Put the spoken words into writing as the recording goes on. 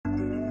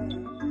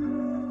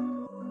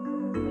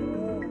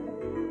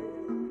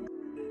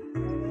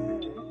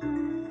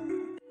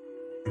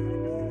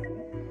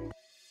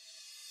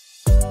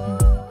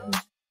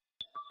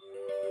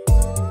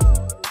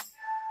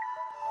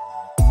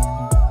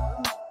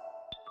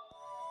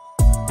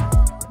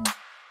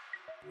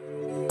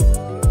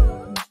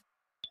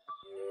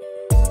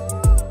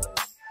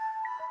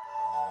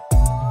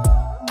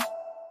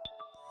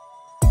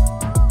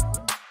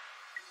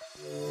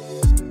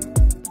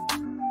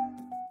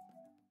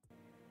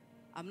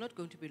I'm not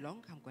going to be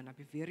long. I'm going to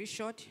be very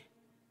short.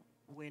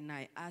 When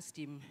I asked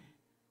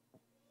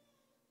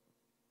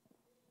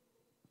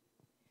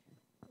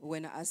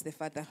the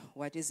Father,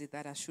 what is it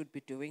that I should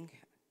be doing?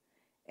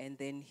 And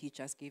then he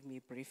just gave me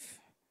a brief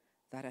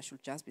that I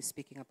should just be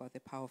speaking about the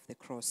power of the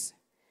cross,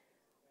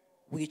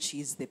 which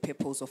is the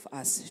purpose of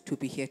us to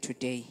be here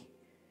today,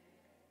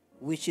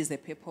 which is the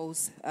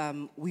purpose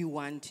we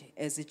want,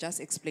 as it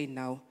just explained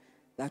now,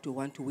 that we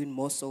want to win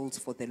more souls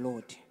for the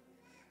Lord.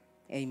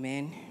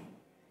 Amen.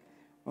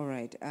 All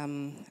right.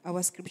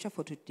 Our scripture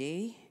for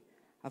today,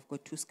 I've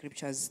got two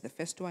scriptures. The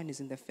first one is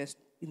in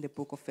the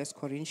book of 1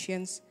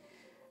 Corinthians,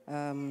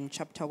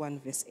 chapter 1,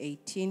 verse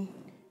 18.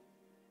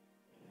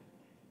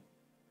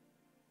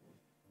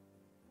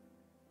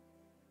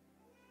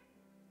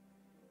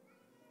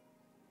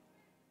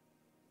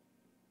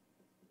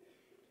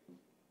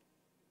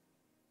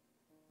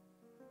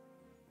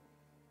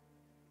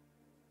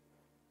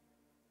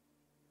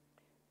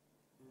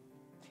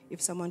 If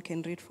someone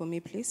can read for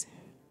me, please.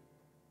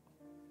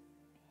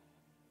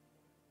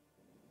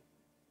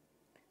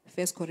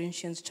 1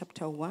 Corinthians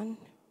chapter 1,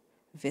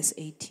 verse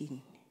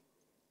 18.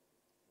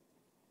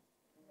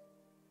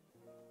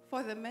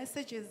 For the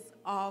messages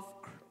of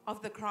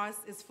the cross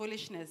is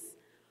foolishness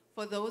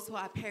for those who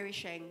are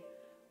perishing,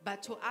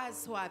 but to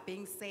us who are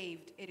being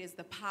saved, it is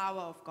the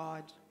power of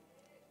God.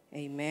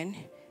 Amen.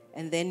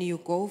 And then you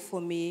go for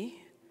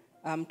me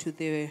to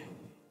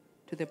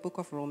the book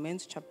of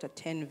Romans, chapter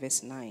 10,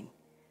 verse 9.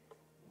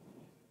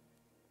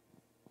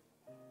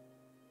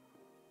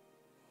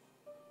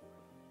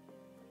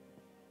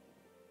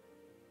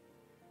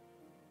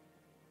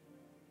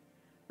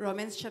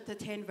 Romans chapter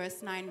 10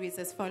 verse 9 reads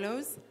as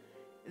follows,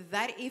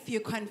 that if you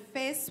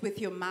confess with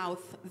your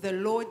mouth the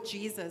Lord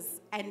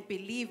Jesus and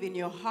believe in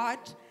your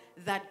heart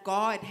that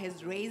God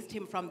has raised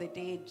him from the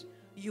dead,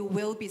 you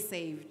will be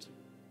saved.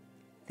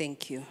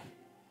 Thank you.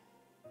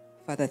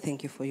 Father,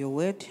 thank you for your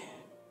word.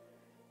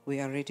 We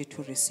are ready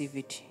to receive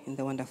it in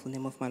the wonderful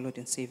name of my Lord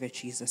and Savior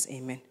Jesus.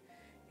 Amen.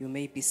 You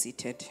may be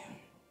seated.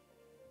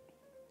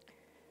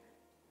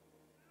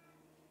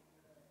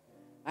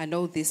 I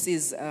know this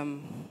is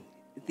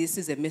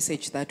a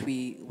message that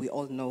we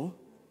all know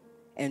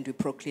and we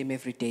proclaim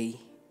every day,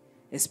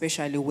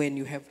 especially when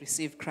you have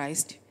received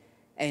Christ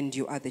and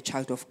you are the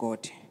child of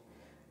God.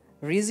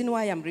 Reason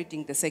why I'm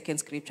reading the second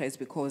scripture is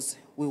because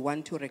we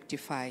want to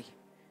rectify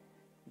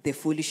the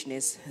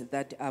foolishness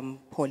that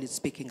Paul is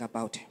speaking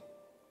about.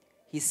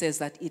 He says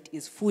that it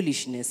is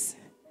foolishness.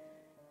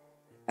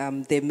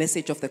 The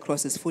message of the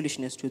cross is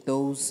foolishness to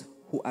those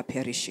who are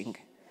perishing.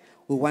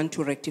 We want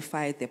to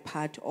rectify the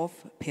part of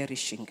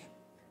perishing.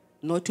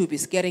 Not to be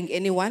scaring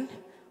anyone,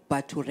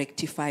 but to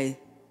rectify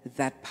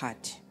that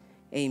part.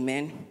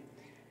 Amen.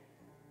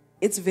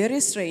 It's very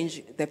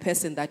strange, the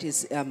person that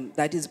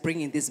is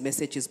bringing these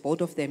messages, both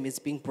of them is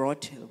being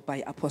brought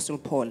by Apostle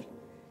Paul.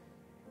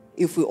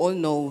 If we all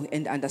know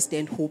and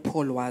understand who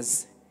Paul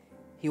was,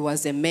 he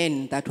was a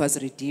man that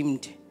was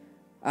redeemed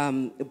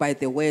by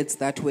the words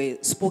that were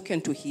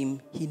spoken to him.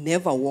 He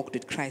never walked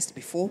with Christ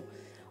before,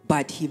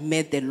 but he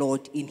met the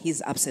Lord in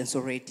his absence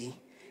already.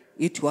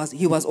 He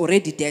was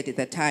already dead at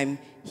the time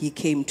he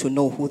came to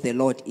know who the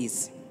Lord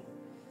is.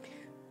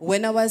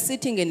 When I was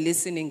sitting and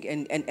listening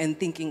and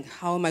thinking,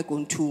 how am I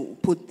going to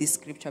put this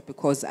scripture?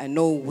 Because I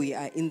know we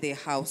are in the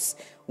house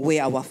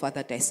where our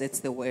Father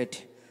dissects the word,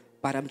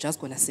 but I'm just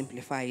going to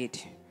simplify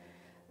it.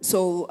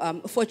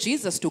 So for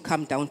Jesus to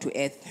come down to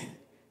earth,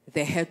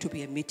 there had to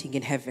be a meeting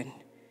in heaven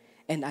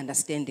and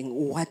understanding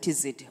what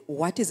is it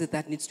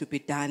that needs to be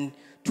done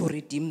to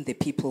redeem the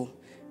people.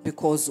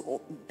 Because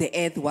the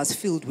earth was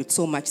filled with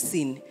so much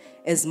sin.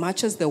 As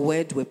much as the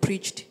word were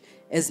preached,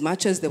 as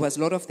much as there was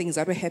a lot of things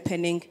that were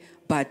happening,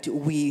 but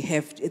we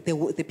have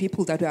the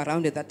people that were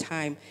around at that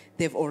time,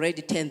 they've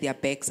already turned their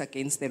backs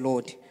against the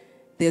Lord.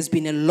 There's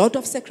been a lot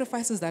of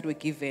sacrifices that were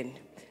given.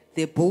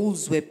 The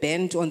bulls were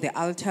burnt on the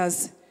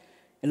altars.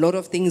 A lot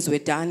of things were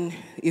done.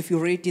 If you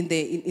read in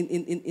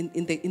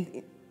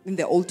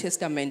the Old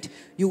Testament,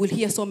 you will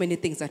hear so many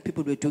things that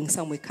people were doing.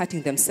 Some were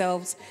cutting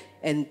themselves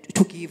and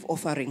to give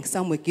offerings.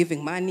 Some were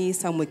giving money.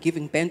 Some were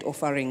giving burnt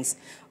offerings.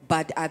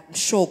 But I'm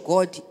sure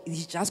God,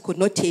 he just could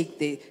not take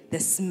the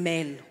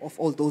smell of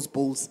all those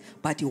bulls,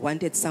 but he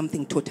wanted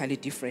something totally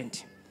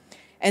different.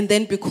 And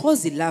then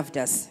because he loved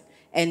us,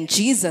 and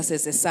Jesus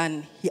as a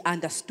son, he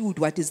understood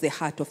what is the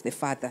heart of the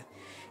Father.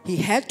 He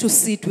had to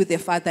sit with the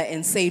Father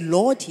and say,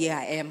 Lord, here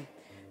I am.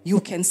 You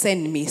can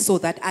send me so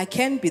that I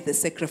can be the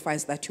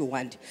sacrifice that you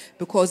want.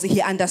 Because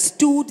he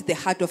understood the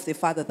heart of the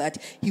Father, that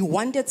he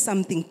wanted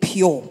something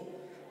pure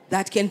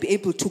that can be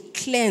able to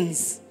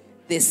cleanse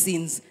the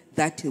sins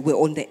that were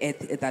on the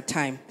earth at that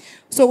time.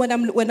 So when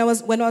I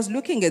was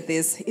looking at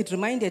this, it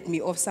reminded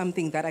me of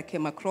something that I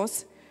came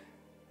across,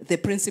 the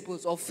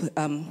principles of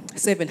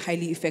 7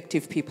 highly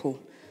effective people.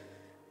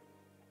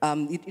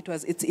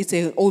 It's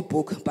an old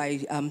book by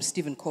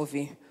Stephen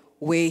Covey,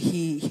 where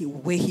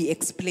he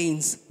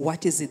explains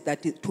what is it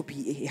that to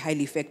be a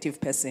highly effective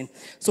person.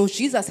 So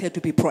Jesus had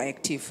to be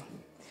proactive.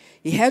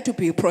 He had to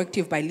be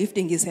proactive by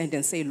lifting his hand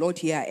and say, Lord,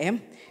 here I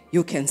am.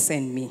 You can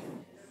send me.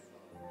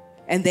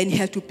 And then he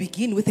had to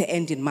begin with the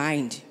end in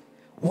mind.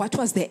 What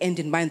was the end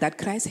in mind that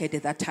Christ had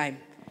at that time?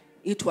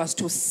 It was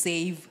to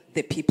save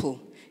the people.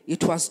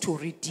 It was to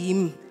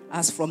redeem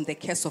us from the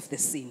curse of the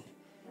sin.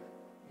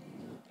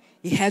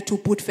 He had to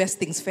put first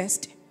things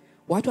first.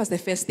 What was the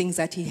first things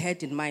that he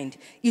had in mind?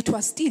 It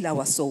was still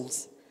our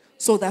souls,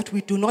 so that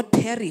we do not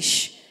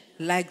perish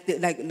like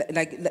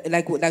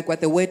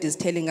what the word is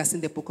telling us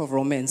in the book of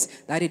Romans,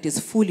 that it is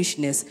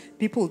foolishness.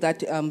 People that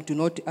do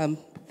not,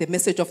 the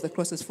message of the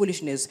cross is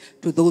foolishness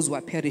to those who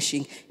are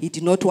perishing. He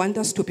did not want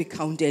us to be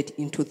counted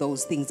into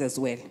those things as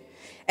well.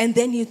 And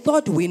then he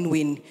thought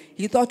win-win.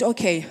 He thought,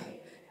 okay,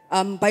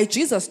 by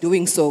Jesus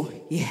doing so,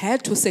 he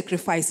had to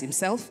sacrifice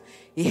himself.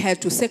 He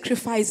had to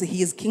sacrifice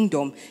his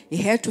kingdom. He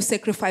had to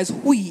sacrifice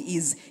who he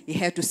is. He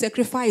had to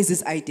sacrifice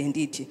his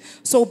identity.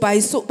 So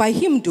by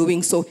him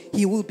doing so,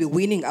 he will be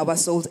winning our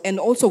souls, and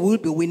also will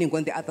be winning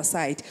on the other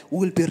side. We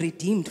will be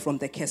redeemed from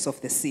the curse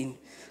of the sin.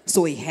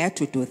 So he had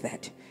to do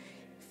that.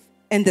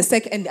 And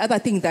the other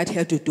thing that he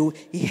had to do,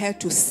 he had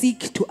to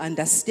seek to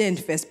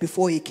understand first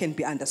before he can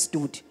be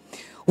understood.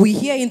 We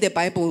hear in the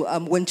Bible,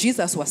 when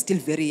Jesus was still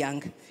very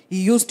young,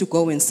 he used to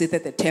go and sit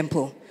at the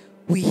temple.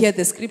 We hear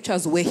the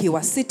scriptures where he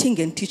was sitting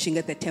and teaching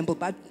at the temple.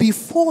 But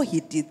before he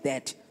did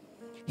that,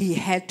 he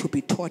had to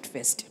be taught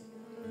first.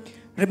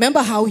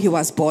 Remember how he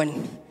was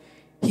born?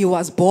 He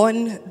was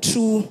born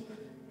through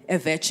a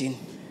virgin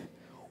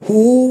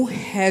who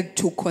had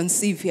to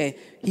conceive her.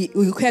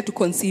 Who had to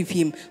conceive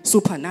him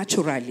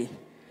supernaturally.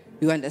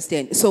 You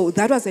understand? So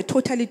that was a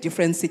totally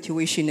different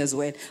situation as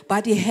well.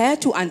 But he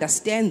had to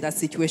understand that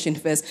situation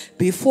first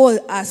before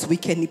we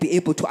can be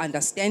able to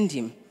understand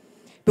him.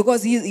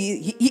 Because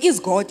he is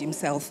God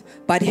himself,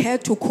 but he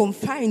had to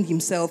confine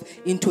himself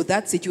into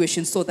that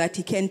situation so that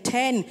he can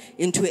turn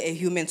into a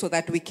human, so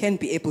that we can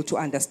be able to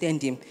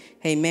understand him.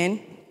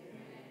 Amen?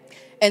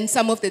 And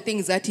some of the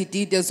things that he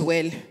did as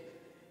well,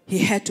 he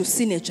had to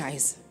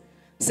synergize.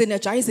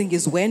 Synergizing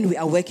is when we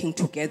are working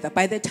together.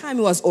 By the time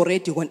he was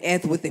already on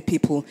earth with the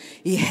people,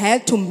 he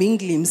had to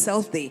mingle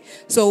himself there.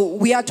 So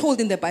we are told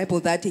in the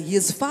Bible that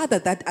his father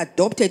that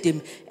adopted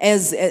him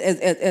as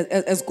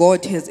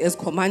God has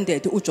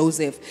commanded,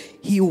 Joseph,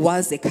 he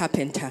was a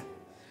carpenter.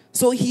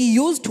 So he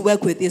used to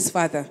work with his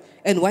father.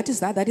 And what is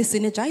that? That is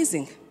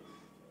synergizing.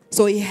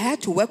 So he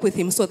had to work with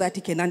him so that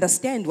he can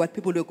understand what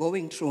people were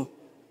going through.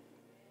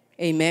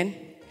 Amen.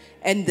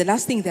 And the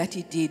last thing that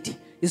he did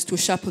is to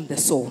sharpen the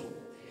soul.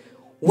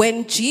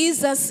 When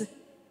Jesus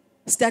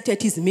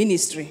started his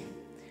ministry,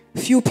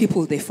 few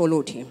people, they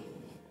followed him.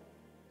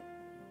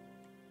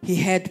 He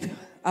had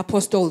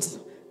apostles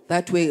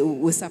that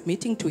were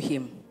submitting to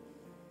him.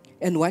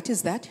 And what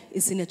is that?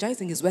 It's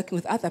synergizing, is working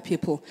with other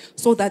people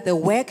so that the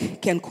work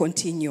can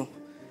continue,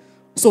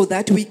 so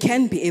that we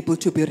can be able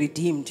to be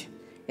redeemed.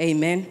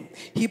 Amen.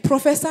 He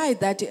prophesied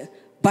that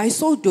by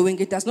so doing,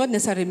 it does not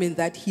necessarily mean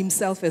that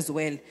himself as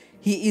well,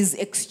 he is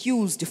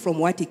excused from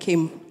what he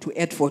came to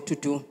earth for to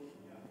do.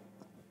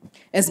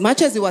 As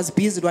much as he was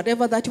busy,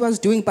 whatever that he was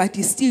doing, but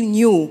he still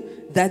knew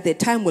that the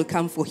time will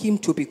come for him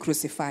to be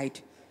crucified.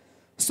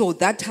 So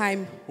that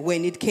time,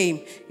 when it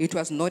came, it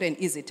was not an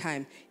easy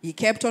time. He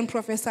kept on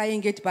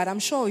prophesying it, but I'm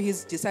sure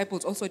his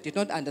disciples also did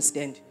not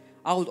understand.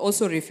 I would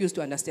also refuse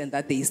to understand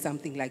that there is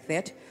something like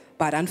that,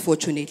 but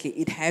unfortunately,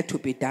 it had to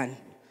be done.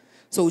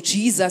 So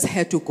Jesus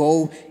had to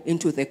go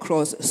into the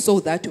cross so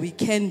that we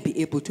can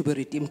be able to be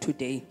redeemed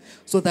today.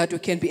 So that we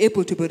can be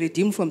able to be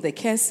redeemed from the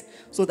curse.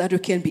 So that we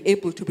can be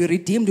able to be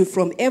redeemed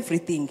from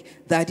everything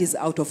that is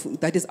out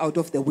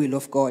of the will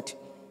of God.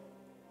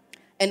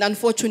 And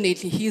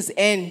unfortunately, his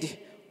end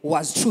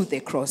was through the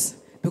cross,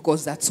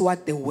 because that's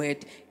what the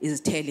word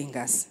is telling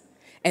us.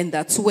 And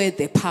that's where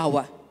the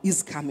power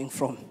is coming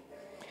from.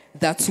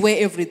 That's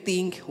where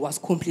everything was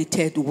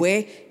completed,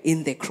 where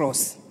in the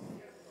cross.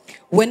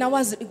 When I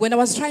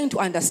was trying to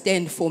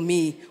understand, for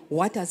me,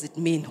 what does it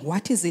mean?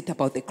 What is it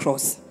about the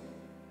cross?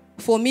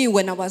 For me,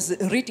 when I was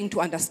reading to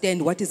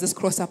understand what is this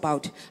cross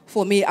about,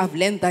 for me, I've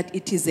learned that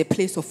it is a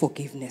place of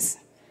forgiveness.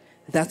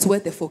 That's where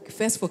the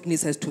first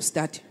forgiveness has to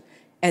start,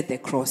 at the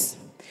cross.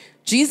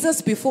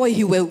 Jesus, before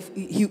he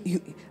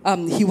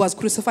was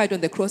crucified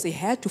on the cross, he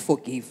had to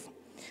forgive.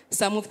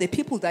 Some of the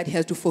people that he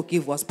had to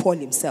forgive was Paul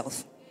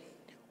himself.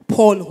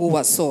 Paul, who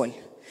was Saul.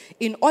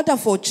 In order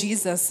for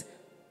Jesus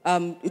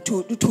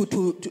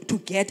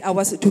to get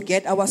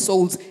our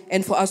souls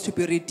and for us to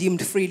be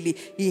redeemed freely,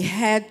 he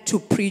had to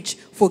preach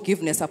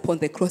forgiveness upon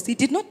the cross. He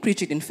did not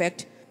preach it, in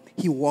fact,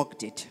 he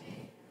walked it.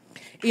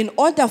 In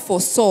order for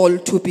Saul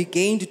to be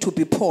gained to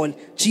be Paul,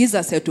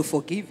 Jesus had to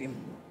forgive him.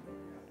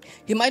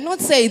 He might not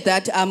say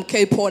that,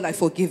 okay, Paul, I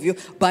forgive you,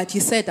 but he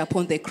said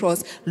upon the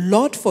cross,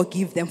 Lord,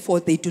 forgive them, for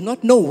they do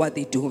not know what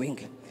they're doing.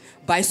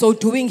 By so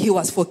doing, he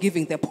was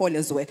forgiving the Paul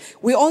as well.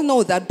 We all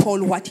know that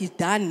Paul, what he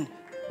done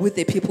with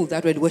the people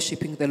that were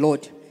worshiping the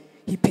Lord,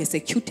 he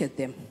persecuted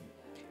them.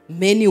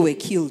 Many were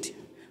killed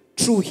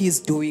through his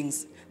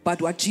doings.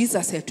 But what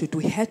Jesus had to do,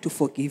 he had to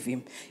forgive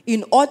him.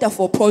 In order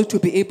for Paul to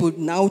be able,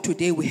 now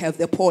today we have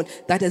the Paul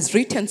that has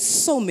written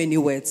so many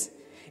words.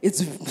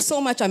 It's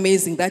so much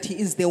amazing that he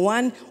is the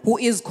one who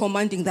is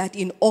commanding that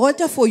in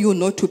order for you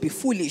not to be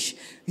foolish,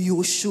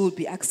 you should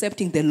be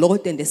accepting the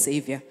Lord and the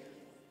Savior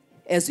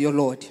as your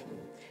Lord.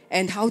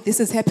 And how this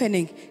is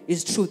happening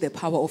is through the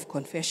power of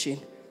confession.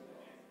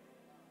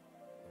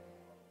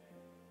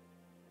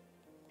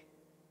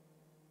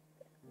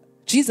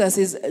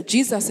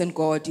 Jesus and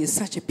God is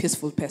such a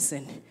peaceful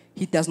person.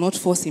 He does not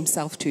force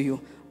himself to you,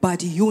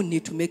 but you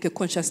need to make a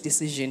conscious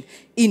decision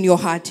in your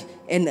heart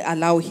and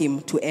allow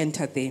him to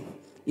enter there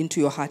into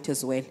your heart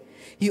as well.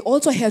 He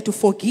also had to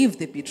forgive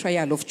the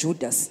betrayal of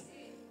Judas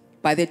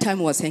by the time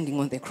he was hanging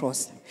on the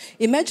cross.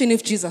 Imagine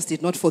if Jesus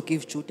did not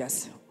forgive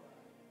Judas.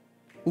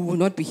 We will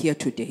not be here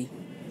today.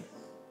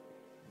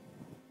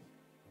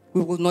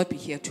 We will not be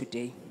here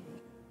today.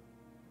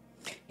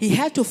 He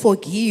had to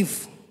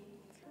forgive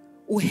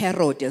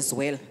Herod as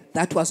well,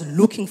 that was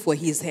looking for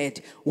his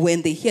head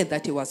when they heard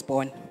that he was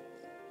born.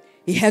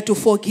 He had to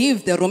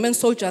forgive the Roman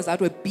soldiers that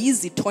were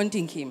busy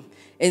taunting him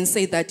and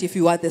say that if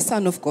you are the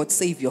Son of God,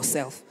 save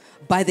yourself.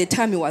 By the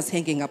time he was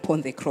hanging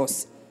upon the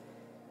cross,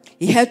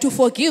 he had to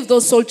forgive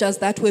those soldiers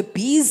that were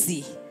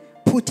busy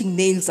putting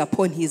nails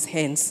upon his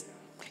hands.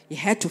 He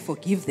had to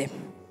forgive them.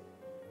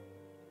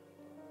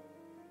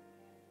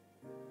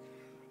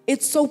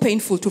 It's so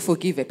painful to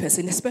forgive a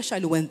person,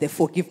 especially when the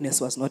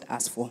forgiveness was not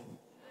asked for.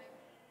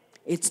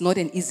 It's not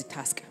an easy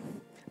task.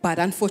 But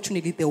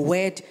unfortunately, the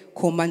word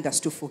commands us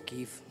to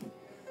forgive.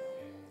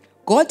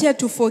 God had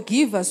to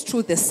forgive us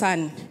through the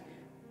Son,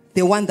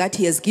 the one that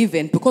he has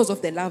given, because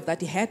of the love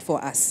that he had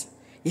for us.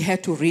 He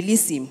had to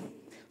release him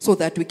so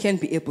that we can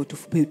be able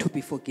to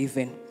be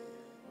forgiven.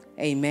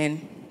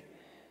 Amen.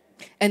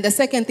 And the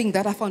second thing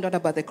that I found out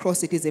about the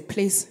cross, it is a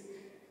place,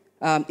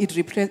 it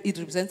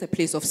represents a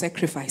place of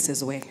sacrifice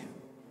as well.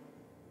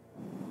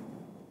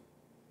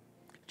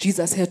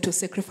 Jesus had to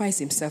sacrifice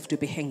himself to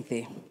be hanged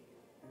there.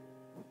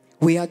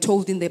 We are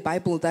told in the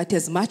Bible that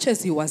as much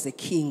as he was a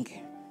king,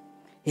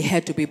 he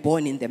had to be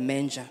born in the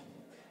manger.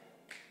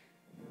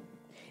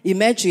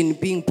 Imagine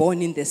being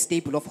born in the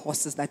stable of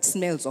horses that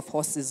smells of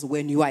horses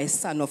when you are a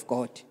son of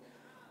God,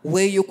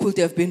 where you could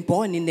have been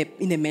born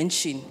in a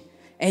mansion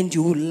and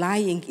you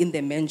lying in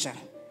the manger,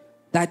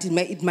 that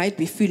it might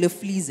be full of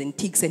fleas and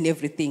ticks and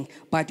everything,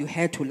 but you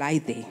had to lie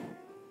there.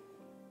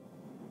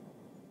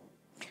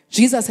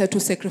 Jesus had to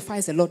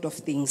sacrifice a lot of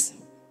things.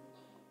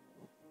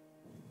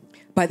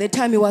 By the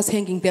time he was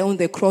hanging there on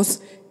the cross,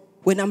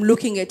 when I'm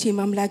looking at him,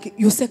 I'm like,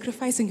 you're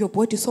sacrificing your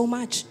body so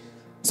much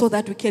so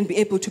that we can be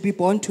able to be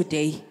born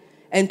today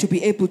and to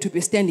be able to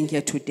be standing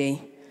here today.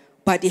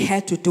 But he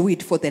had to do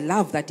it for the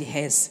love that he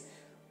has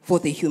for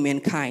the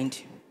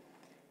humankind.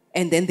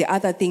 And then the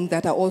other thing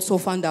that I also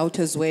found out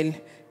as well,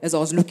 as I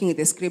was looking at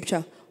the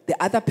scripture, the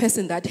other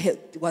person that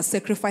was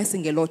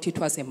sacrificing a lot, it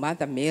was a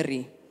mother,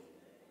 Mary.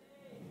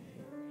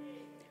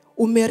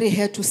 Mary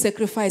had to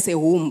sacrifice a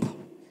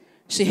womb.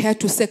 She had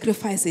to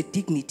sacrifice a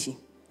dignity.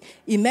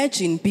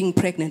 Imagine being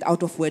pregnant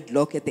out of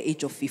wedlock at the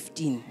age of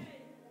 15.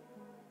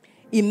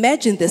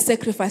 Imagine the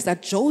sacrifice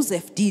that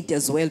Joseph did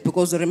as well,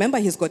 because remember,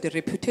 he's got a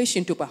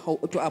reputation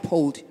to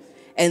uphold.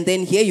 And then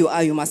here you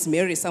are, you must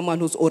marry someone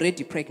who's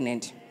already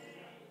pregnant.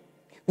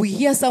 We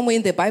hear somewhere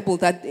in the Bible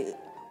that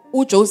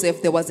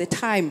Joseph, there was a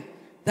time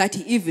that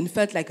he even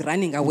felt like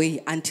running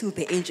away until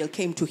the angel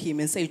came to him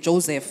and said,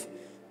 Joseph,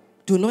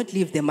 do not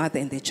leave the mother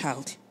and the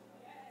child.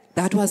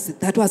 That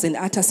was an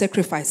utter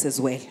sacrifice as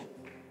well.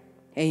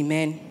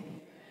 Amen.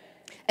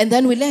 And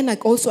then we learn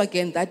also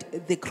again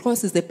that the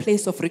cross is the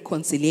place of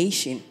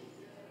reconciliation.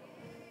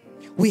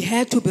 We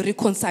had to be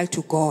reconciled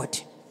to God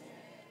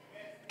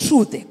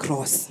through the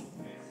cross.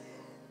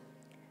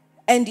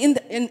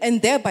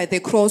 And there by the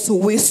cross,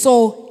 we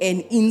saw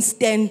an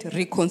instant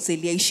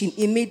reconciliation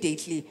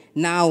immediately,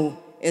 now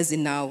as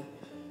in now.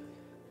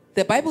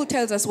 The Bible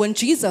tells us when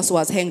Jesus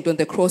was hanged on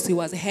the cross, he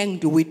was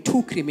hanged with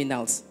two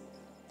criminals.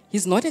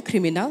 He's not a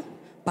criminal,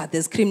 but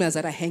there's criminals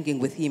that are hanging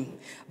with him.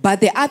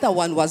 But the other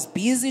one was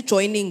busy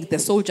joining the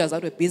soldiers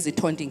that were busy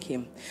taunting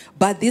him.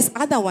 But this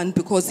other one,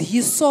 because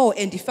he saw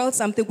and he felt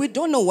something, we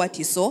don't know what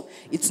he saw.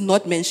 It's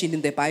not mentioned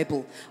in the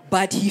Bible.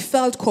 But he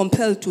felt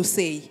compelled to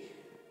say,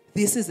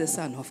 this is the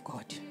Son of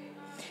God.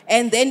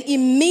 And then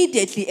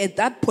immediately at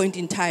that point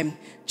in time,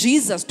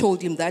 Jesus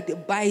told him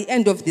that by the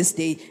end of this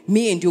day,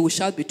 me and you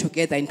shall be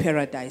together in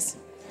paradise.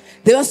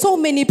 There were so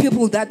many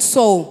people that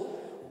saw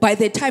by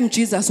the time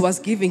Jesus was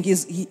giving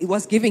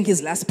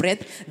his last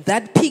breath,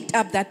 that picked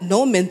up that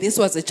no, man, this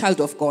was a child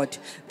of God.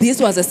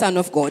 This was a son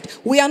of God.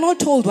 We are not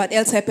told what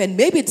else happened.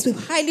 Maybe it's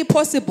highly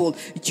possible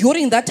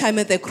during that time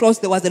at the cross,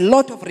 there was a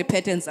lot of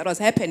repentance that was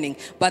happening.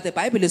 But the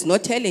Bible is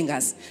not telling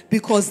us,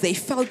 because they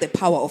felt the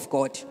power of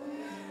God.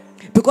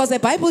 Because the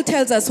Bible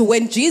tells us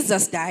when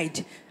Jesus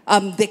died,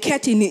 the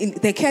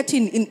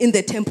curtain in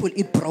the temple,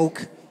 it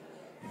broke.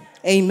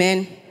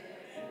 Amen.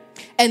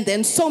 And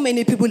then so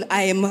many people,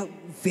 I am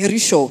very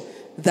sure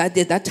that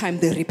at that time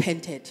they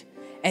repented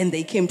and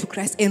they came to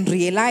Christ and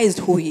realized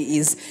who he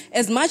is.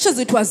 As much as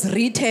it was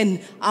written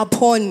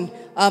upon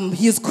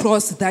his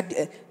cross that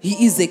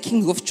he is the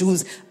King of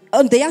Jews,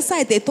 on their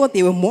side, they thought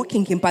they were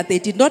mocking him, but they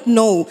did not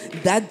know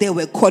that they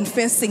were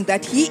confessing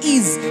that he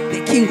is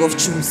the King of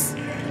Jews.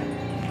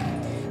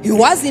 He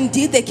was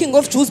indeed the King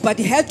of Jews, but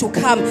he had to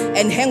come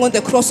and hang on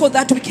the cross so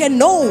that we can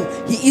know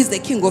he is the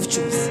King of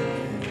Jews.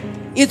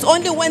 It's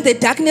only when the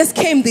darkness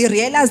came, they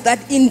realized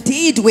that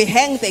indeed we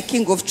hang the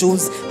King of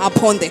Jews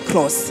upon the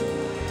cross.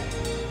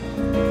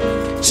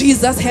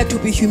 Jesus had to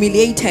be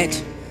humiliated.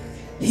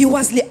 He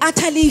was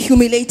utterly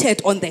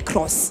humiliated on the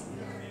cross.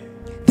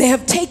 They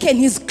have taken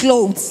his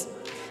clothes.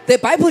 The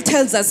Bible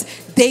tells us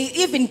they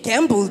even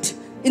gambled.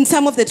 In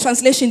some of the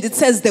translations, it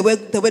says they were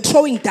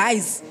throwing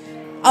dice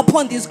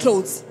upon these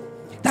clothes.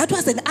 That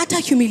was an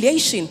utter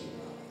humiliation.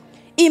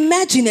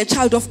 Imagine a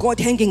child of God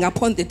hanging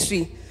upon the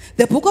tree.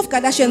 The book of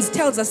Galatians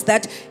tells us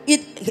that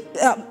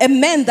a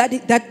man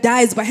that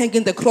dies by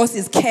hanging the cross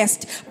is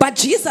cursed. But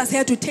Jesus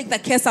had to take the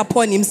curse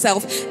upon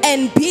himself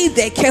and be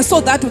the curse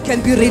so that we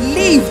can be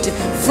relieved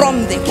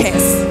from the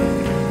curse.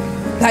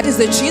 That is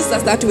the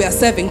Jesus that we are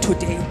serving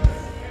today.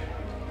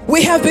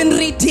 We have been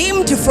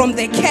redeemed from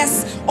the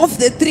curse of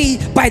the tree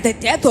by the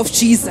death of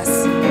Jesus.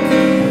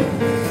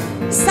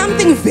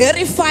 Something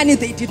very funny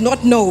they did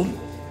not know.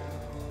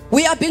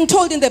 We are being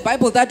told in the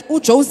Bible that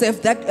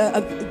Joseph, the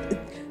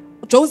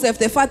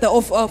father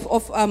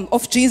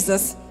of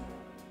Jesus,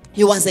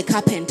 he was a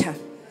carpenter.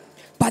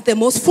 But the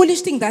most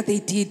foolish thing that they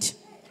did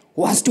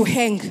was to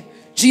hang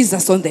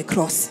Jesus on the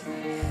cross.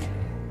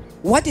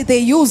 What did they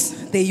use?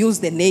 They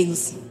used the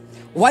nails.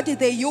 What did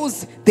they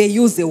use? They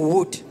used the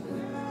wood.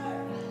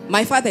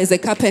 My father is a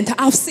carpenter.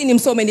 I've seen him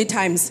so many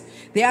times.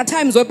 There are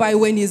times whereby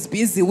when he's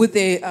busy with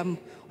the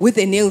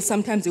nail,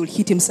 sometimes he will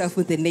hit himself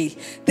with the nail.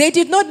 They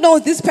did not know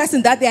this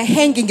person that they are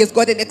hanging has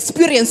got an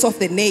experience of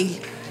the nail.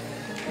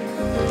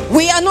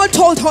 We are not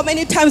told how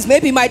many times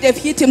maybe he might have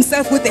hit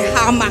himself with a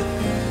hammer.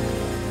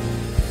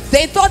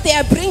 They thought they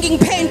are bringing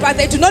pain, but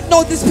they do not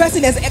know this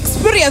person has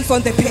experience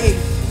on the pain.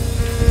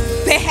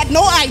 They had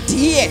no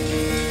idea.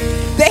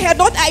 They had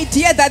no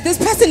idea that this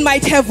person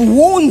might have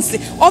wounds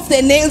of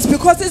the nails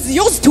because he's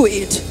used to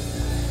it.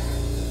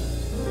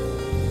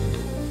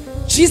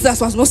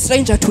 Jesus was no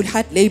stranger to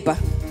hard labor.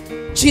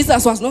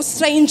 Jesus was no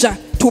stranger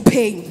to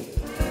pain.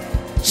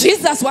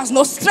 Jesus was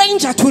no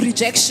stranger to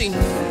rejection.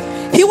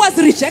 He was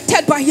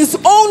rejected by his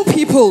own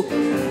people.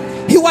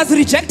 He was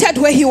rejected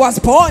where he was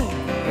born.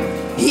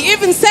 He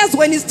even says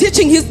when he's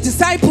teaching his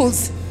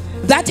disciples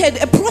that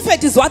a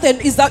prophet is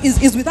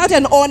without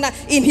an honor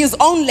in his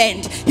own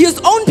land. His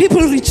own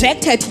people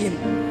rejected him.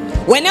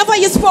 Whenever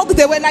he spoke,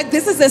 they were like,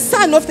 this is the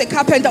son of the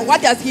carpenter.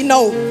 What does he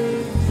know?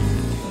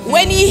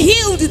 When he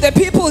healed the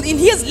people in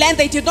his land,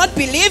 they did not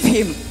believe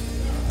him.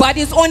 But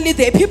it's only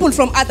the people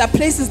from other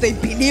places they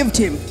believed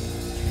him.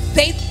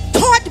 They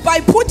thought by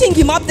putting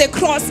him up the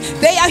cross,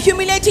 they are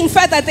humiliating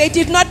further. They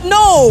did not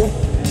know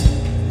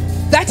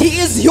that he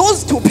is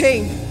used to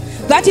pain,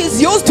 that he is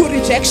used to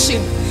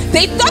rejection.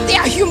 They thought they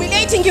are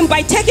humiliating him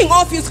by taking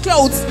off his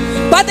clothes,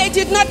 but they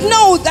did not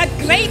know that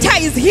greater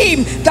is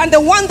him than the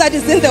one that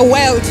is in the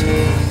world.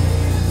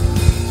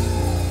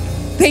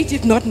 They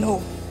did not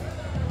know.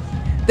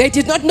 They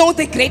did not know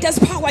the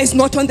greatest power is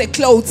not on the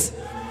clothes.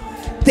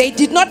 They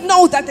did not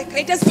know that the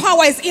greatest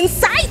power is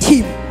inside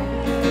him.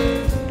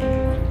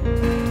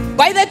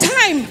 By the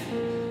time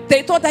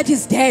they thought that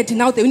he's dead,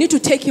 now they need to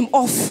take him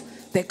off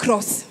the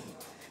cross.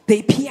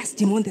 They pierced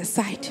him on the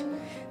side,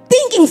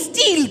 thinking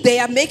still they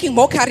are making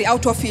mockery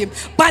out of him.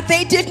 But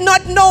they did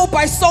not know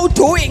by so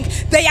doing,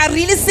 they are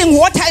releasing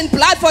water and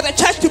blood for the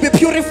church to be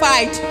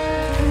purified.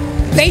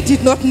 They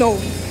did not know.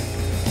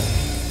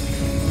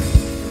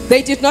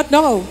 They did not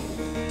know.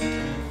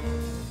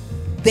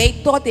 They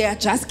thought they are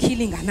just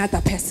killing another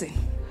person.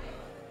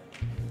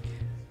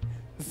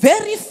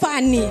 Very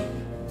funny.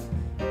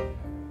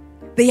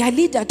 Their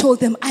leader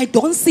told them, I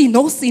don't see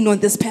no sin on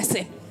this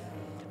person.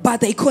 But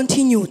they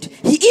continued.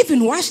 He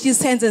even washed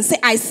his hands and said,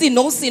 I see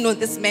no sin on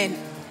this man.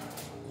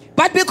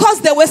 But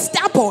because they were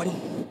stubborn,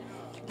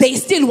 they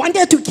still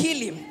wanted to kill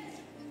him,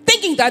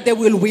 thinking that they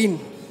will win.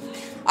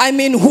 I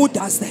mean, who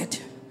does that?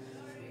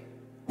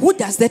 Who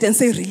does that and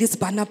say, release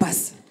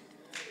Barnabas?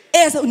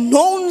 As a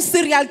known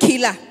serial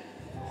killer.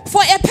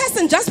 For a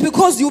person, just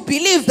because you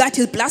believe that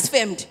is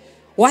blasphemed,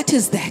 what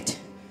is that?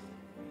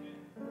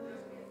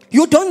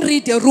 You don't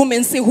read the room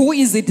and say, who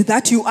is it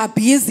that you are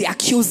busy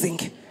accusing?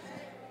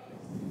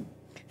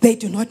 They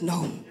do not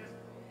know.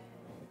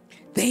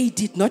 They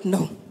did not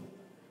know.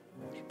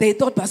 They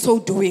thought by so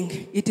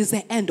doing, it is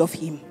the end of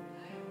him.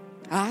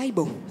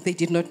 They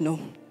did not know.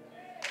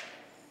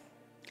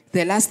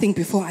 The last thing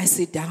before I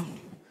sit down.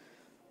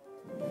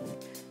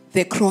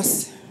 The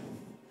cross.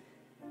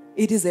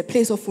 It is a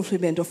place of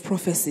fulfillment of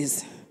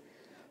prophecies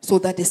so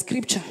that the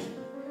scripture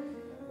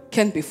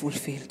can be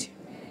fulfilled.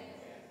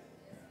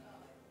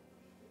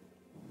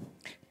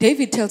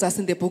 David tells us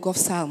in the book of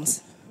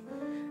Psalms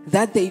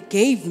that they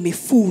gave me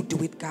food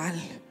with gall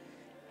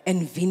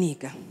and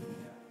vinegar.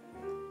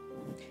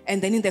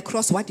 And then in the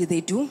cross, what did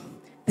they do?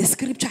 The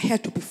scripture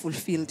had to be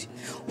fulfilled.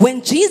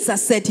 When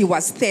Jesus said he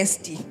was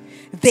thirsty,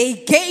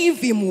 they gave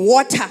him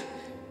water.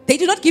 They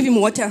did not give him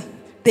water.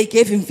 They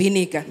gave him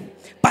vinegar.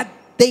 But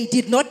They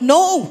did not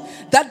know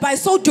that by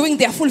so doing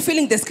they are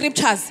fulfilling the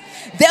scriptures.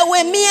 They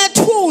were mere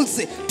tools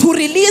to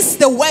release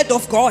the word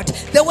of God.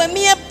 They were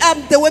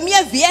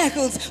mere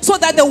vehicles so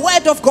that the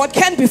word of God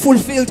can be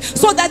fulfilled,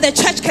 so that the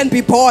church can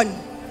be born.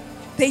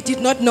 They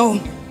did not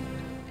know.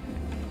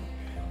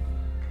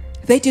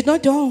 They did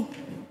not know.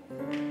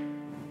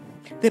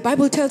 The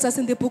Bible tells us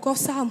in the book of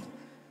Psalm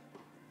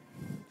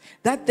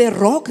that the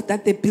rock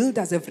that the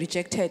builders have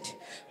rejected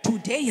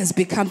today has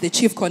become the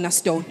chief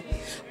cornerstone.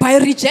 By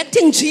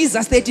rejecting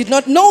Jesus, they did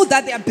not know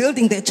that they are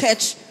building the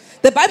church.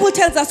 The Bible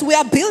tells us we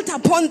are built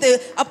upon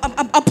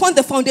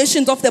the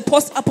foundations of the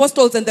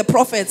apostles and the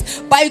prophets.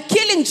 By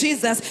killing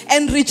Jesus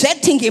and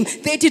rejecting him,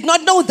 they did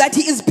not know that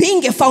he is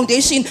being a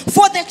foundation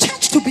for the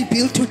church to be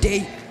built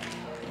today.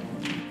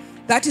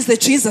 That is the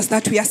Jesus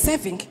that we are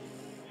serving.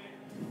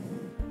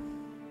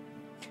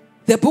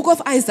 The book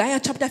of Isaiah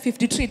chapter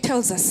 53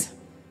 tells us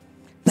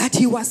that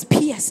he was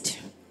pierced.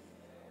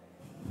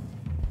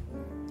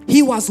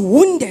 He was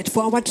wounded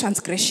for our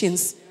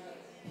transgressions.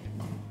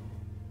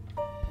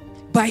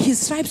 By his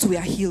stripes we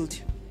are healed.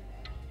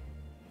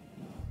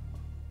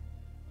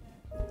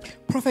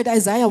 Prophet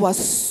Isaiah was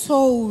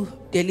so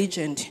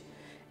diligent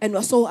and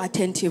was so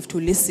attentive to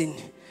listen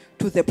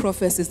to the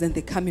prophecies and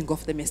the coming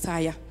of the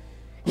Messiah.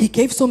 He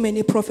gave so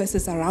many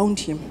prophecies around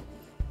him.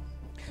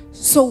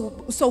 So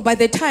by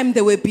the time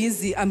they were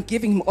busy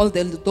giving him all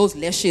those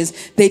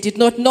lashes, they did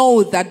not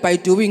know that by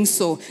doing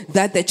so,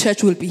 that the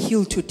church will be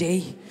healed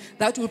today.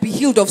 That will be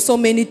healed of so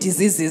many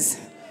diseases.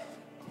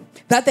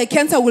 That the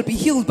cancer will be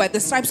healed by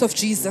the stripes of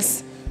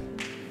Jesus.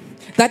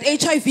 That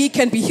HIV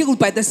can be healed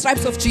by the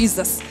stripes of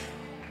Jesus.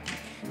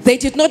 They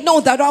did not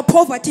know that our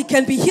poverty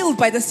can be healed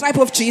by the stripe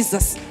of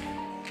Jesus.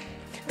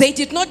 They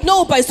did not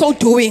know by so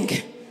doing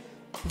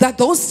that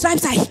those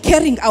stripes are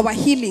carrying our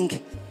healing.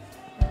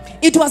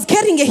 It was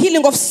carrying a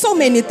healing of so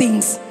many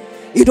things.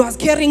 It was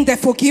carrying the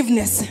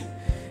forgiveness.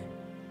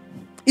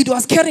 It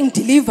was carrying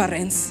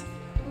deliverance.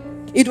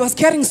 It was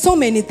carrying so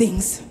many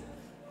things.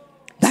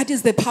 That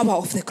is the power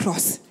of the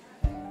cross.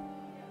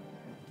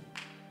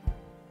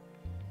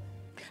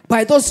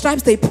 By those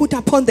stripes they put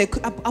upon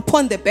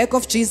the back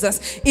of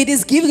Jesus, it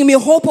is giving me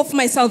hope of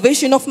my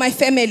salvation of my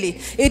family.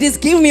 It is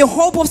giving me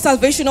hope of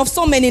salvation of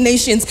so many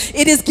nations.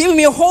 It is giving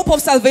me hope of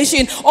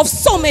salvation of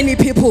so many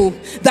people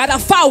that are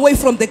far away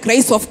from the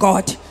grace of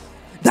God.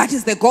 That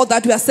is the God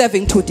that we are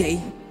serving today.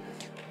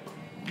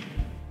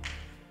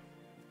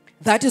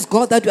 That is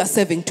God that we are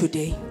serving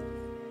today.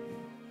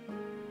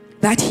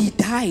 That he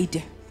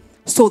died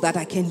so that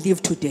I can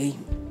live today.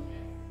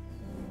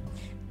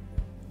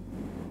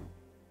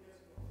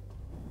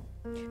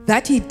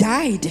 That he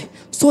died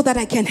so that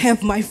I can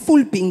have my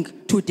full being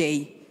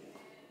today.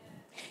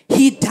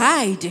 He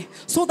died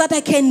so that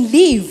I can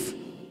live.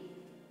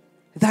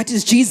 That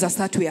is Jesus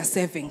that we are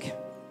serving.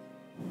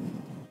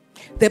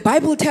 The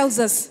Bible tells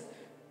us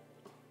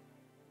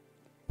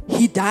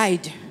he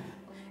died,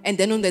 and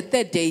then on the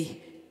third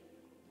day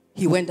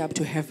he went up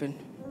to heaven.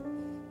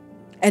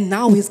 And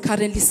now he's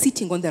currently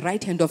sitting on the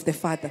right hand of the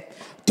Father,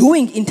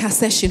 doing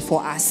intercession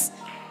for us.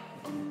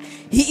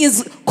 He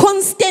is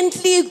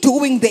constantly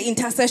doing the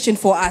intercession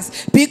for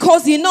us.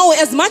 Because,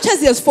 as much as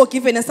he has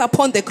forgiven us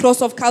upon the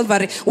cross of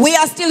Calvary, we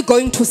are still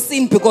going to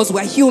sin because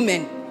we're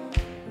human.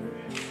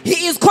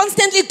 He is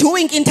constantly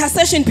doing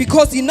intercession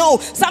because,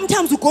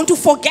 sometimes we're going to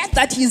forget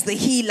that he is the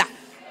healer.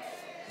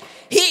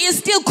 He is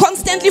still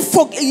constantly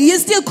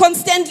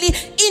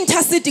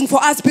interceding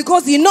for us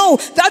because,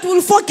 that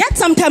we'll forget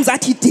sometimes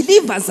that he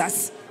delivers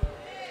us.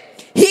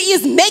 He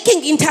is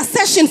making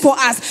intercession for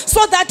us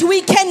so that we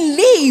can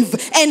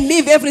live and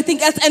leave everything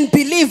else and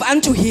believe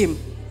unto him.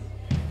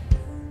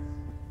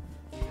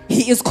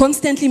 He is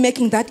constantly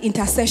making that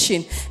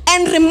intercession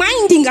and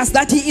reminding us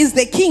that he is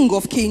the King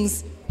of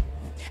Kings.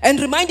 And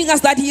reminding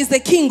us that he is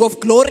the King of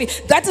glory,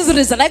 that is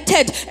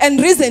resurrected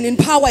and risen in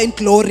power and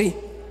glory.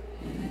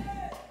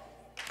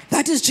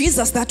 That is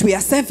Jesus that we are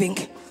serving.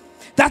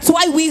 That's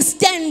why we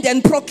stand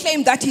and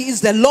proclaim that he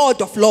is the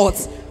Lord of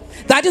Lords.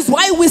 That is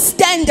why we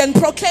stand and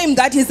proclaim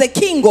that he is the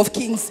King of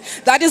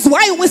Kings. That is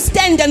why we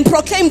stand and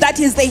proclaim that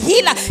he is the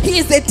healer, he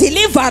is the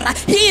deliverer,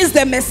 he is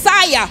the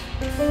Messiah.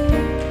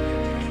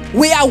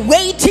 We are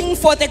waiting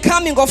for the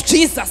coming of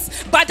Jesus,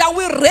 but are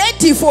we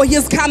ready for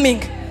his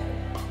coming?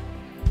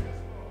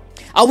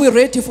 Are we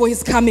ready for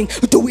his coming?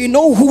 Do we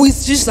know who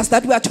is Jesus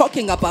that we are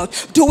talking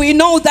about? Do we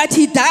know that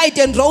he died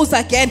and rose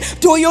again?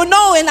 Do you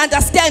know and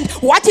understand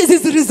what is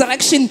his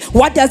resurrection?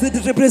 What does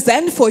it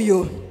represent for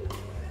you?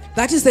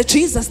 That is the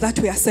Jesus that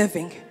we are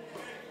serving.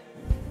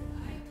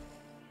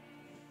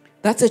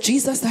 That's the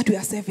Jesus that we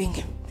are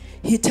serving.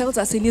 He tells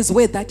us in his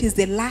word that he is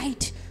the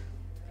light.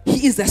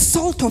 He is the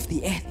salt of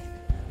the earth.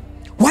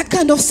 What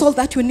kind of salt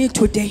that you need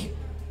today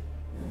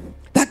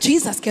that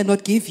Jesus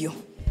cannot give you?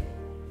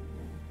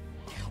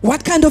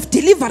 What kind of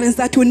deliverance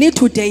that you need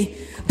today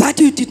that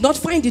you did not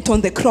find it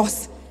on the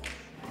cross?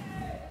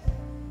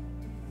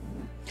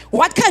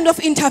 What kind of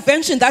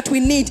intervention that we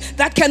need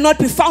that cannot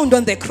be found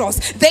on the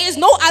cross? There is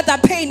no other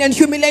pain and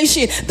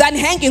humiliation than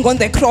hanging on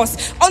the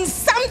cross. On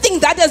something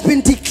that has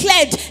been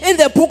declared in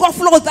the book of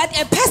law that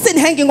a person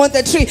hanging on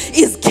the tree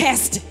is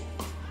cursed.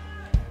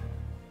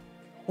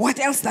 What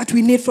else that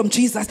we need from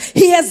Jesus?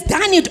 He has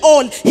done it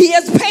all. He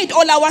has paid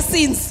all our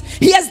sins.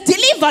 He has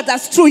delivered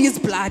us through his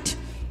blood.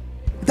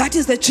 That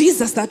is the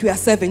Jesus that we are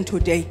serving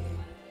today.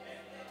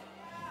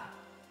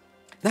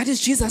 That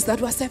is Jesus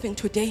that we are serving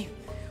today.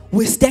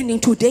 We're standing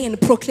today and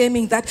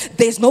proclaiming that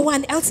there's no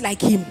one else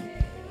like him.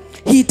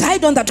 He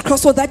died on that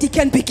cross so that he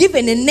can be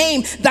given a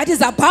name that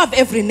is above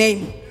every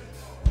name.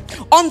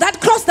 On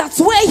that cross, that's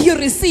where he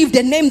received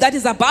a name that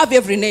is above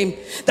every name.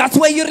 That's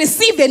where you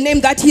receive a name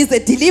that he is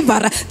a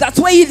deliverer. That's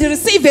where you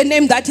receive a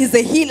name that is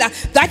a healer.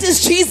 That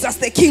is Jesus,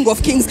 the King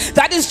of Kings.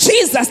 That is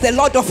Jesus, the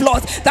Lord of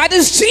Lords. That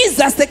is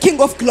Jesus, the King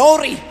of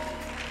Glory.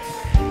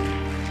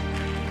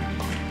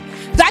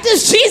 That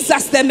is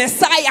Jesus, the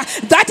Messiah.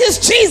 That is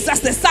Jesus,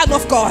 the Son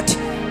of God.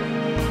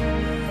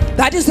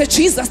 That is the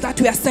Jesus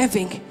that we are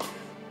serving.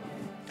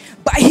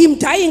 By him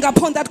dying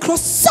upon that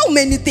cross, so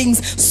many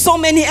things, so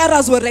many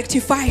errors were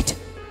rectified.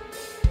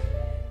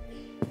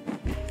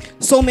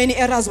 So many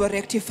errors were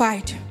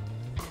rectified.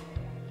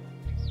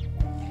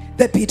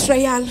 The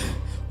betrayal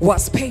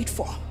was paid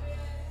for.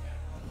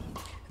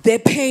 The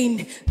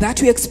pain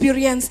that we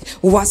experienced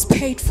was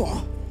paid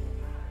for.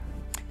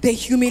 The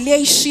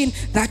humiliation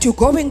that you're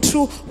going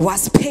through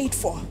was paid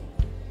for.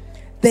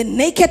 The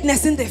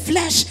nakedness in the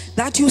flesh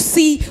that you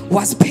see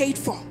was paid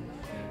for.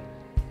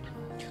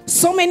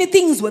 So many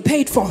things were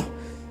paid for.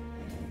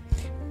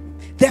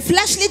 The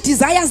fleshly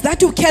desires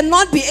that you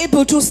cannot be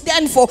able to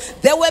stand for,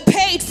 they were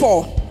paid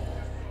for.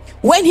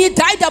 When he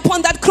died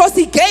upon that cross,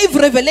 he gave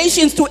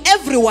revelations to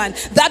everyone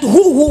that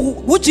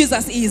who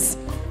Jesus is.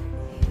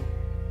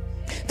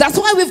 That's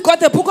why we've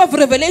got the book of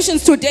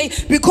Revelations today,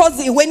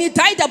 because when he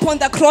died upon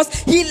the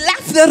cross, he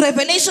left the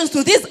revelations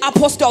to these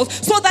apostles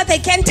so that they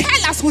can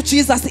tell us who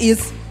Jesus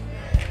is.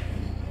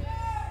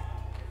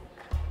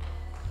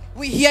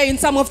 We hear in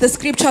some of the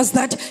scriptures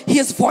that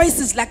his voice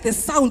is like the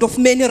sound of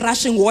many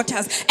rushing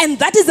waters. And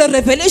that is a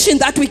revelation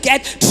that we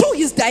get through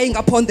his dying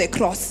upon the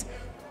cross.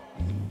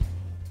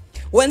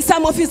 When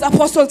some of his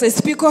apostles, they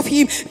speak of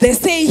him, they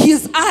say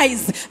his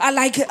eyes are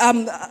like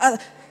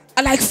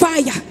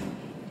fire.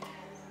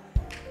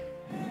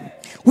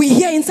 We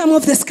hear in some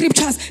of the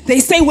scriptures, they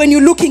say when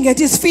you're looking at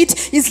his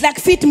feet, it's like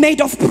feet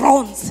made of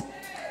bronze.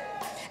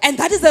 And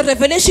that is a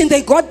revelation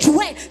they got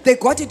through. They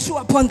got it through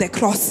upon the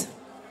cross.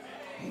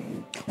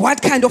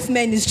 What kind of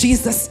man is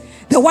Jesus?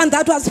 The one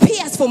that was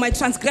pierced for my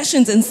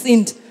transgressions and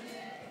sinned.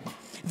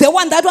 The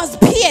one that was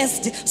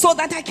pierced so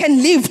that I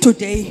can live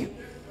today.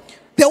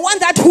 The one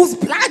that whose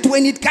blood,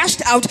 when it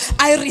gushed out,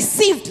 I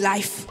received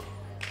life.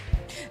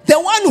 The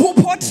one who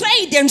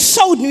portrayed and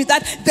showed me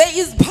that there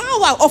is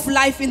power of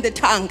life in the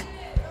tongue.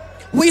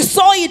 We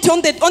saw it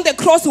on the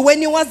cross when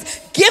he was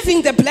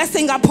giving the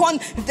blessing upon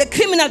the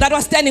criminal that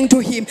was standing to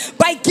him,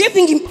 by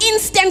giving him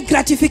instant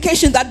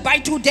gratification that by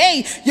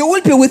today you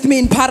will be with me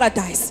in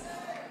paradise.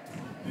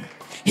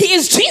 He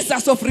is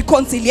Jesus of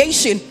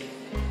reconciliation.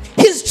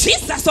 He is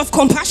Jesus of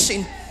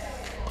compassion.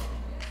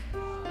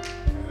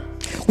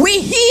 We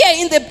hear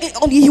in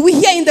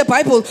the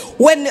Bible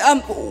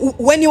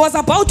when he was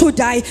about to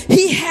die,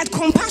 he had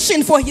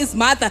compassion for his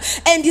mother,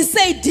 and he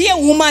said, "Dear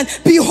woman,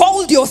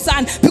 behold your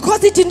son,"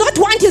 because he did not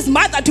want his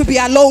mother to be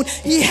alone.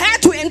 He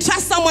had to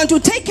entrust someone to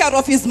take care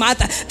of his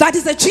mother. That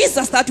is the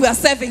Jesus that we are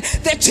serving,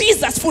 the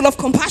Jesus full of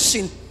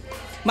compassion.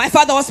 My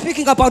father was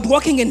speaking about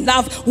walking in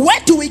love. Where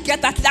do we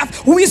get that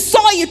love? We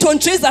saw it on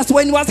Jesus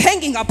when he was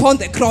hanging upon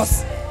the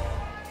cross.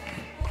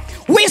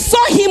 We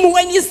saw him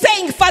when he's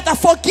saying, "Father,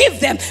 forgive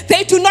them.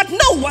 They do not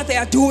know what they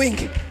are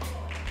doing."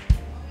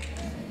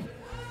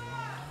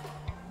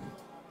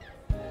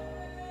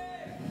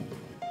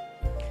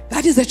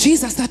 That is the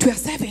Jesus that we are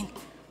serving.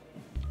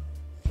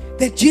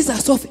 The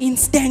Jesus of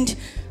instant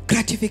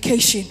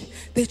gratification.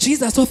 The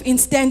Jesus of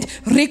instant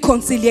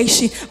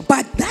reconciliation.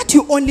 But that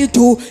you only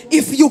do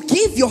if you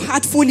give your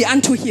heart fully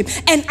unto him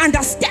and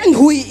understand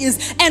who he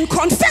is and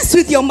confess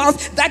with your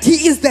mouth that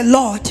he is the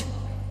Lord.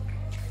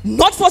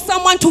 Not for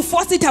someone to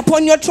force it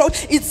upon your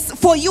throat. It's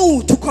for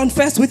you to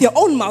confess with your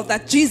own mouth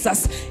that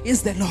Jesus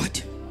is the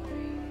Lord.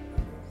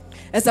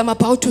 As I'm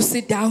about to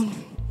sit down,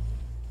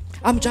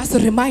 I'm just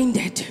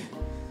reminded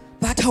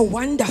that how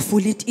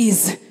wonderful it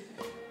is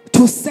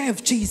to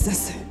serve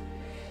Jesus.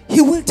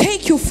 He will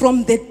take you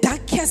from the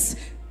darkest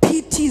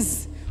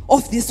pities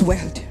of this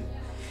world.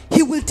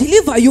 He will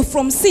deliver you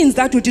from sins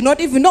that you did not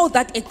even know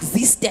that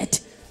existed.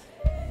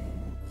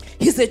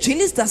 He's a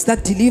Jesus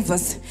that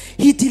delivers.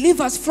 He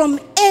delivers from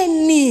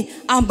any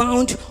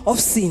amount of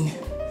sin.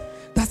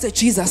 That's a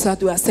Jesus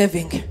that we are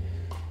serving.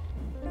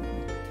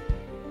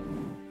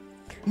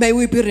 May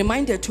we be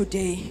reminded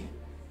today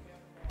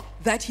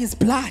that his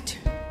blood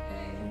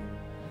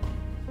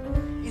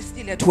is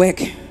still at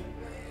work.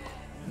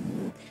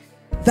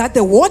 That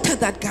the water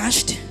that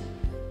gushed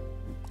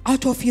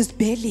out of his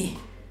belly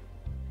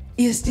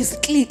is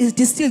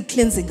still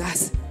cleansing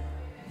us.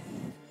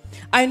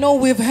 I know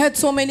we've heard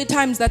so many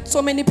times that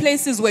so many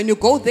places when you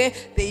go there,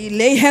 they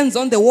lay hands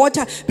on the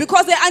water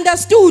because they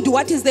understood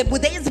there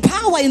is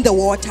power in the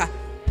water.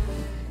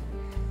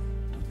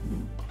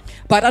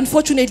 But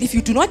unfortunately, if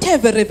you do not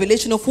have a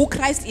revelation of who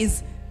Christ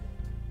is,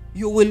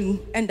 you will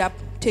end up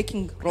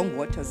taking wrong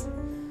waters.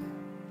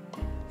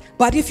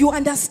 But if you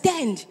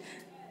understand,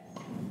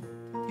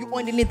 you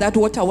only need that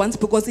water once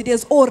because it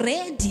is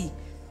already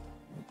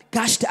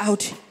gushed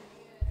out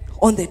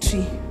on the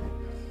tree.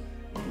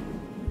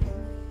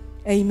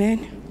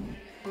 Amen.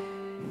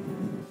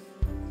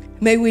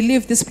 May we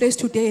leave this place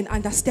today in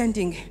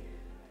understanding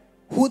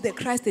who the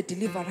Christ the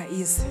deliverer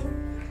is.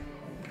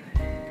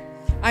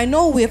 I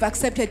know we have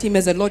accepted him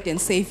as a Lord and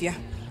Savior.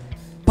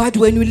 But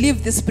when we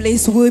leave this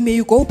place, may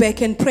you go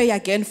back and pray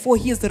again for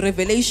his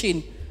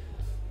revelation.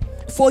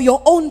 For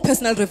your own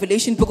personal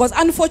revelation. Because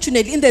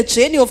unfortunately, in the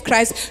journey of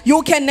Christ,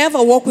 you can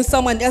never walk with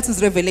someone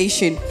else's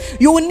revelation.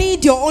 You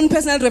need your own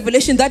personal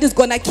revelation that is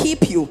going to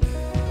keep you.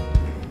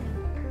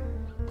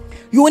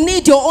 You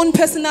need your own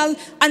personal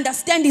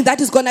understanding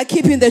that is going to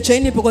keep you in the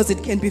journey because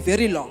it can be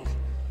very long.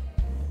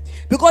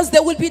 Because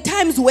there will be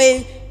times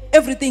where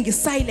everything is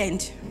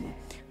silent.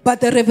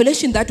 But the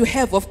revelation that you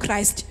have of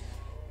Christ,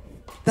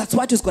 that's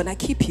what is going to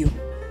keep you.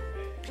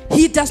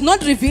 He does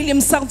not reveal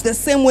himself the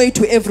same way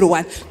to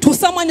everyone. To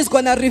someone he's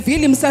going to reveal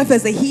himself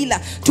as a healer.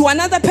 To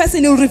another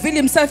person he'll reveal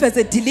himself as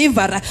a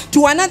deliverer.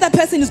 To another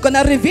person he's going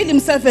to reveal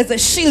himself as a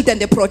shield and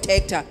a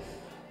protector.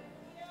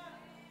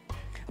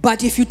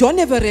 But if you don't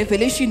have a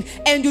revelation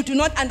and you do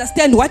not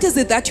understand what is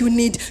it that you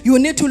need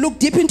to look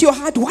deep into your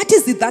heart. What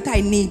is it that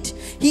I need?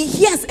 He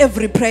hears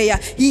every prayer.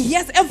 He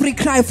hears every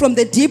cry from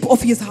the deep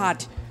of his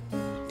heart.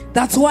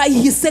 That's why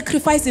he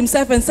sacrificed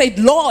himself and said,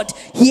 Lord,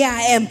 here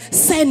I am,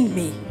 send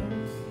me.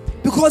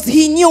 Because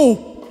he knew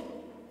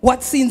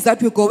what sins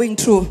that we're going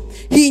through.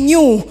 He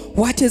knew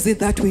what is it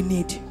that we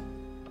need.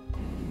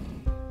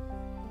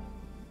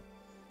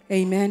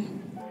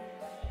 Amen.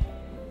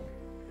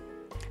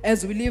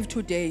 As we live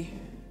today,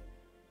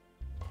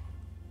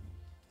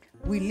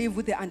 we live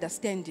with the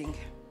understanding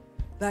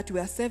that we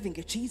are serving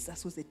a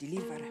Jesus who's a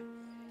deliverer.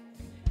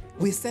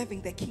 We're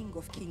serving the King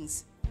of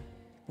Kings.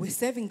 We're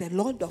serving the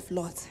Lord of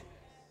Lords.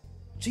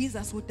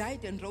 Jesus who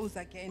died and rose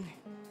again.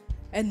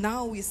 And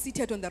now he's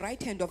seated on the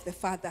right hand of the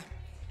Father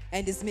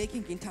and is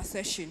making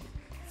intercession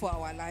for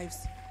our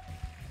lives.